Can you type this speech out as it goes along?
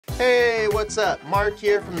Hey, what's up? Mark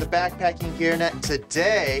here from the Backpacking Gear Net.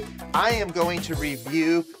 Today, I am going to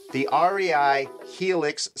review the REI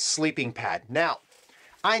Helix sleeping pad. Now,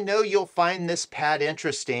 I know you'll find this pad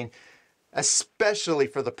interesting, especially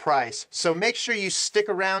for the price. So make sure you stick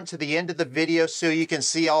around to the end of the video so you can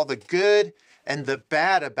see all the good and the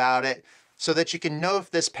bad about it so that you can know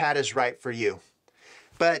if this pad is right for you.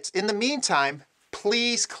 But in the meantime,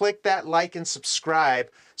 please click that like and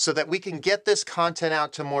subscribe so that we can get this content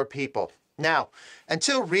out to more people. Now,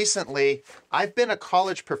 until recently, I've been a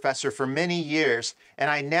college professor for many years, and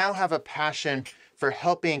I now have a passion for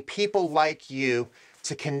helping people like you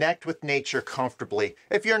to connect with nature comfortably.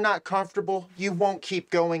 If you're not comfortable, you won't keep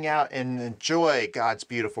going out and enjoy God's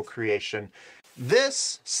beautiful creation.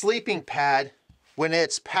 This sleeping pad, when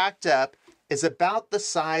it's packed up, is about the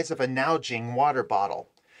size of a Nalgene water bottle.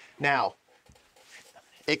 Now,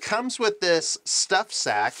 it comes with this stuff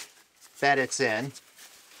sack that it's in,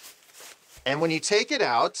 and when you take it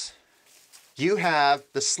out, you have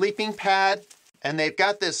the sleeping pad, and they've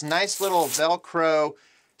got this nice little Velcro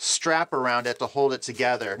strap around it to hold it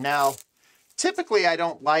together. Now, typically I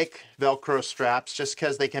don't like Velcro straps just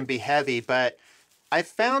because they can be heavy, but I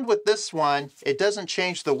found with this one, it doesn't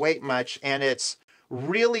change the weight much, and it's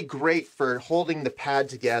really great for holding the pad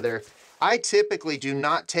together. I typically do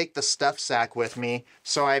not take the stuff sack with me,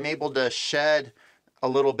 so I'm able to shed a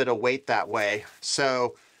little bit of weight that way.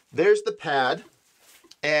 So there's the pad,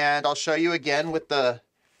 and I'll show you again with the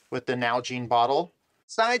Nalgene bottle.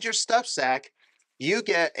 Inside your stuff sack, you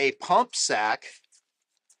get a pump sack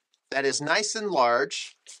that is nice and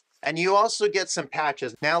large, and you also get some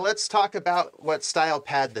patches. Now let's talk about what style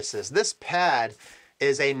pad this is. This pad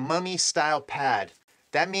is a mummy style pad.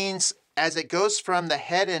 That means as it goes from the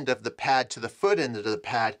head end of the pad to the foot end of the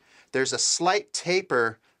pad, there's a slight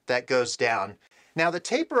taper that goes down. Now the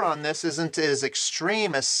taper on this isn't as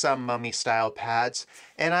extreme as some mummy style pads,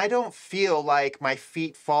 and I don't feel like my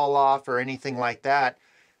feet fall off or anything like that.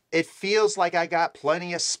 It feels like I got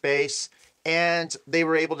plenty of space, and they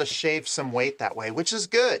were able to shave some weight that way, which is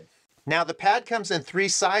good. Now the pad comes in 3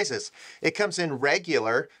 sizes. It comes in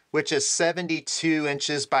regular, which is 72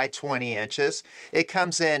 inches by 20 inches. It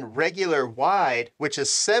comes in regular wide, which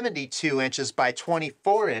is 72 inches by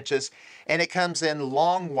 24 inches. And it comes in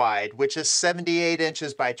long wide, which is 78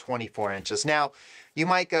 inches by 24 inches. Now, you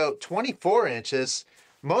might go 24 inches.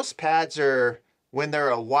 Most pads are, when they're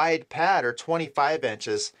a wide pad, are 25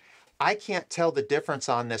 inches. I can't tell the difference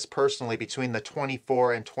on this personally between the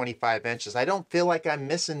 24 and 25 inches. I don't feel like I'm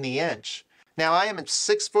missing the inch. Now I am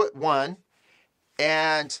 6'1",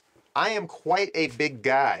 and I am quite a big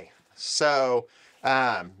guy. So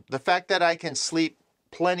the fact that I can sleep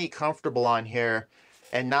plenty comfortable on here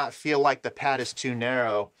and not feel like the pad is too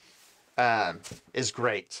narrow is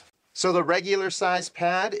great. So the regular size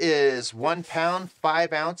pad is 1 pound,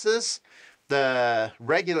 5 ounces. The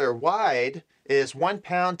regular wide is 1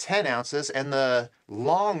 pound, 10 ounces, and the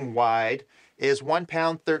long wide is 1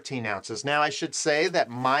 pound, 13 ounces. Now I should say that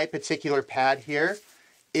my particular pad here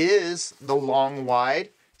is the long wide.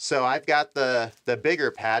 So I've got the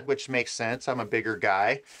bigger pad, which makes sense. I'm a bigger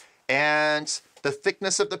guy. And the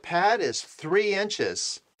thickness of the pad is 3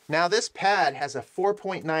 inches. Now this pad has a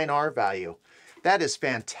 4.9 R value. That is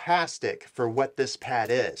fantastic for what this pad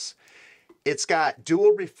is. It's got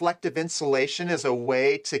dual reflective insulation as a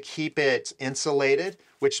way to keep it insulated,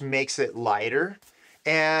 which makes it lighter.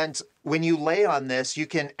 And when you lay on this, you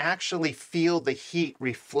can actually feel the heat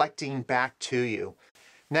reflecting back to you.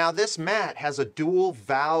 Now this mat has a dual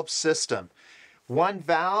valve system. One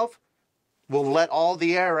valve will let all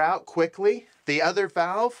the air out quickly. The other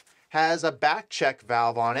valve has a back check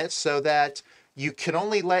valve on it so that you can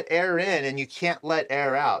only let air in and you can't let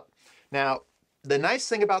air out. Now, the nice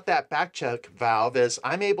thing about that back check valve is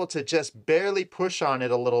I'm able to just barely push on it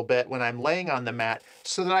a little bit when I'm laying on the mat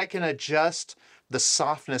so that I can adjust the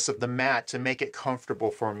softness of the mat to make it comfortable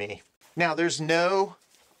for me. Now, there's no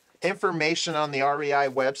information on the REI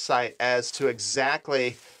website as to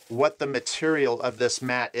exactly what the material of this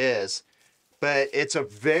mat is, but it's a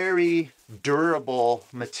very durable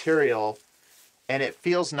material and it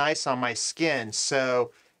feels nice on my skin. So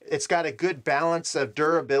it's got a good balance of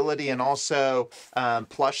durability and also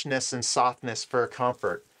plushness and softness for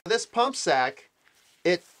comfort. This pump sack,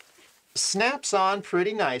 it snaps on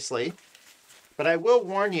pretty nicely, but I will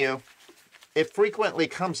warn you, it frequently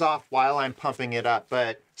comes off while I'm pumping it up,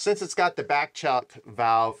 but since it's got the back check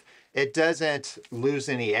valve, it doesn't lose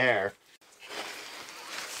any air.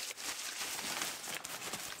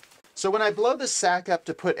 So when I blow the sack up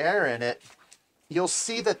to put air in it, you'll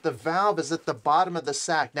see that the valve is at the bottom of the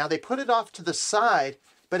sack. Now they put it off to the side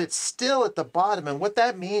but it's still at the bottom. And what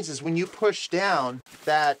that means is when you push down,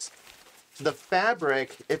 that the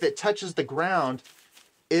fabric, if it touches the ground,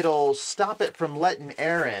 it'll stop it from letting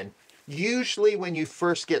air in, usually when you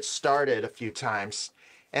first get started a few times.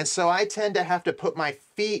 And so I tend to have to put my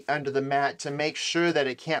feet under the mat to make sure that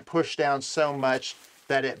it can't push down so much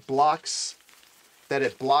that it blocks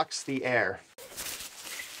the air.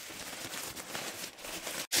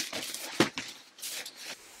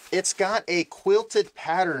 It's got a quilted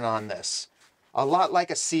pattern on this, a lot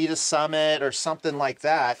like a Sea to Summit or something like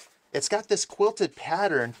that. It's got this quilted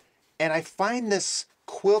pattern, and I find this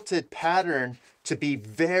quilted pattern to be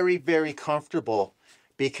very, very comfortable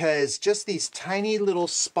because just these tiny little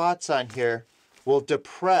spots on here will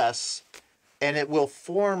depress and it will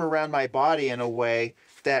form around my body in a way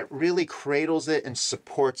that really cradles it and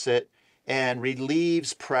supports it and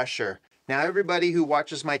relieves pressure. Now, everybody who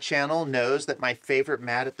watches my channel knows that my favorite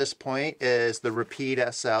mat at this point is the Repeat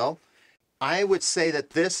SL. I would say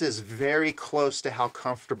that this is very close to how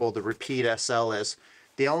comfortable the Repeat SL is.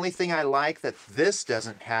 The only thing I like that this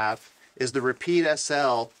doesn't have is the Repeat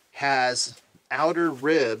SL has outer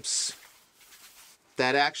ribs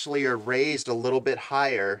that actually are raised a little bit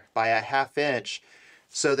higher by a ½ inch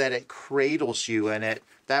so that it cradles you in it.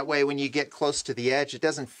 That way when you get close to the edge, it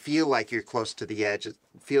doesn't feel like you're close to the edge. It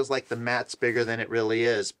feels like the mat's bigger than it really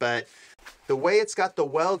is. But the way it's got the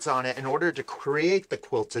welds on it, in order to create the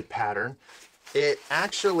quilted pattern, it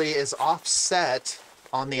actually is offset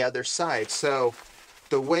on the other side. So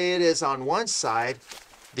the way it is on one side,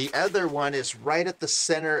 the other one is right at the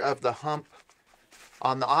center of the hump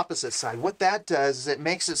on the opposite side. What that does is it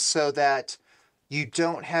makes it so that you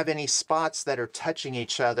don't have any spots that are touching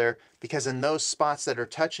each other, because in those spots that are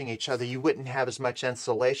touching each other, you wouldn't have as much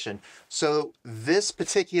insulation. So this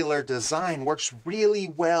particular design works really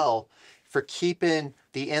well for keeping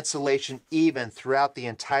the insulation even throughout the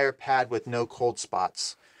entire pad with no cold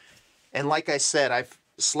spots. And like I said, I've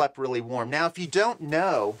slept really warm. Now, if you don't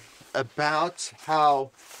know about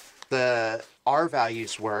how the R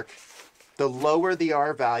values work, the lower the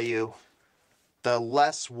R value, the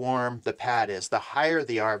less warm the pad is. The higher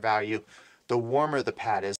the R value, the warmer the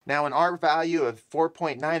pad is. Now, an R value of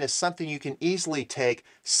 4.9 is something you can easily take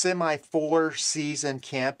semi-4 season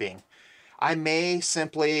camping. I may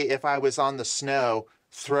simply, if I was on the snow,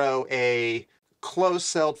 throw a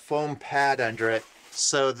closed-celled foam pad under it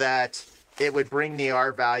so that it would bring the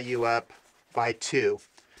R value up by 2.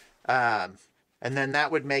 And then that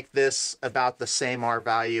would make this about the same R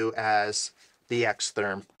value as the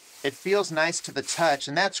X-Therm. It feels nice to the touch,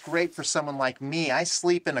 and that's great for someone like me. I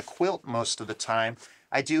sleep in a quilt most of the time.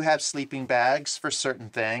 I do have sleeping bags for certain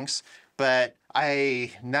things, but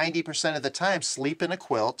I 90% of the time sleep in a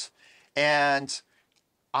quilt, and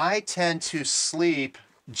I tend to sleep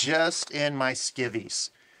just in my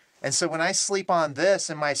skivvies. And so when I sleep on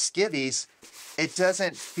this in my skivvies, it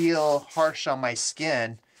doesn't feel harsh on my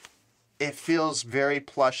skin. It feels very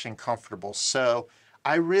plush and comfortable. So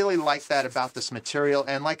I really like that about this material.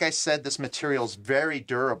 And like I said, this material is very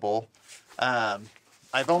durable.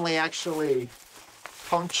 I've only actually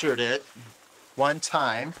punctured it one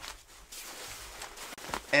time,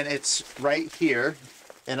 and it's right here.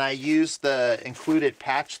 And I used the included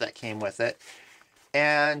patch that came with it.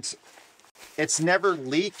 And it's never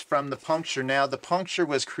leaked from the puncture. Now, the puncture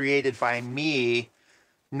was created by me,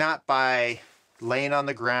 not by laying on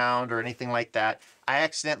the ground or anything like that. I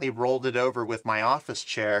accidentally rolled it over with my office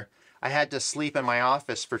chair. I had to sleep in my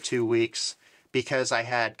office for 2 weeks because I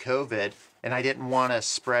had COVID, and I didn't want to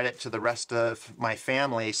spread it to the rest of my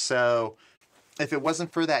family. So if it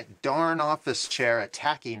wasn't for that darn office chair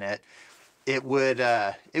attacking it, it would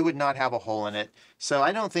not have a hole in it. So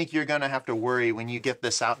I don't think you're going to have to worry when you get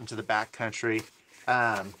this out into the backcountry.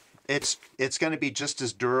 It's going to be just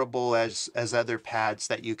as durable as other pads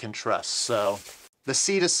that you can trust. So the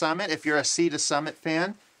Sea to Summit, if you're a Sea to Summit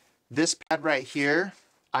fan, this pad right here,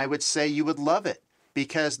 I would say you would love it,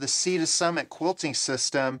 because the Sea to Summit quilting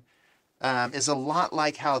system is a lot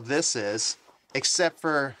like how this is, except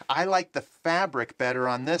for I like the fabric better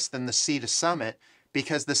on this than the Sea to Summit,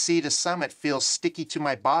 because the Sea to Summit feels sticky to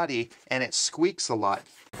my body and it squeaks a lot.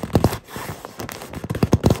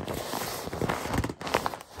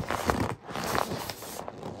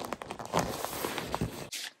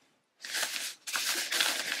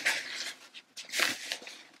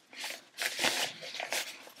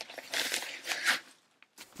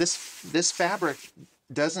 This fabric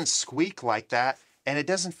doesn't squeak like that, and it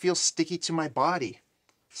doesn't feel sticky to my body.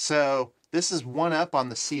 So this is 1 up on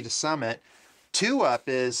the Sea to Summit. 2 up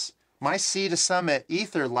is my Sea to Summit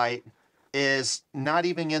Ether Light is not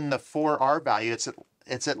even in the 4R value. It's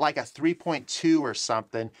It's at like a 3.2 or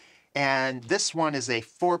something. And this one is a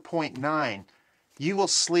 4.9. You will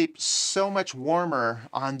sleep so much warmer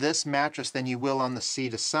on this mattress than you will on the Sea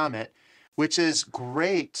to Summit, which is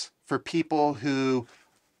great for people who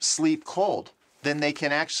sleep cold. Then they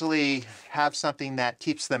can actually have something that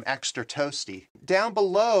keeps them extra toasty. Down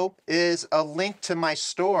below is a link to my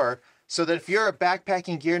store so that if you're a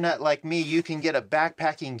backpacking gear nut like me, you can get a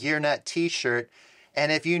backpacking gear nut t-shirt.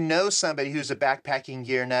 And if you know somebody who's a backpacking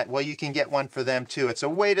gear nut, well, you can get one for them too. It's a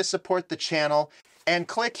way to support the channel. And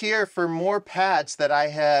click here for more pads that I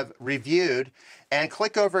have reviewed, and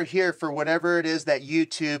click over here for whatever it is that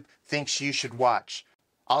YouTube thinks you should watch.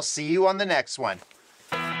 I'll see you on the next one.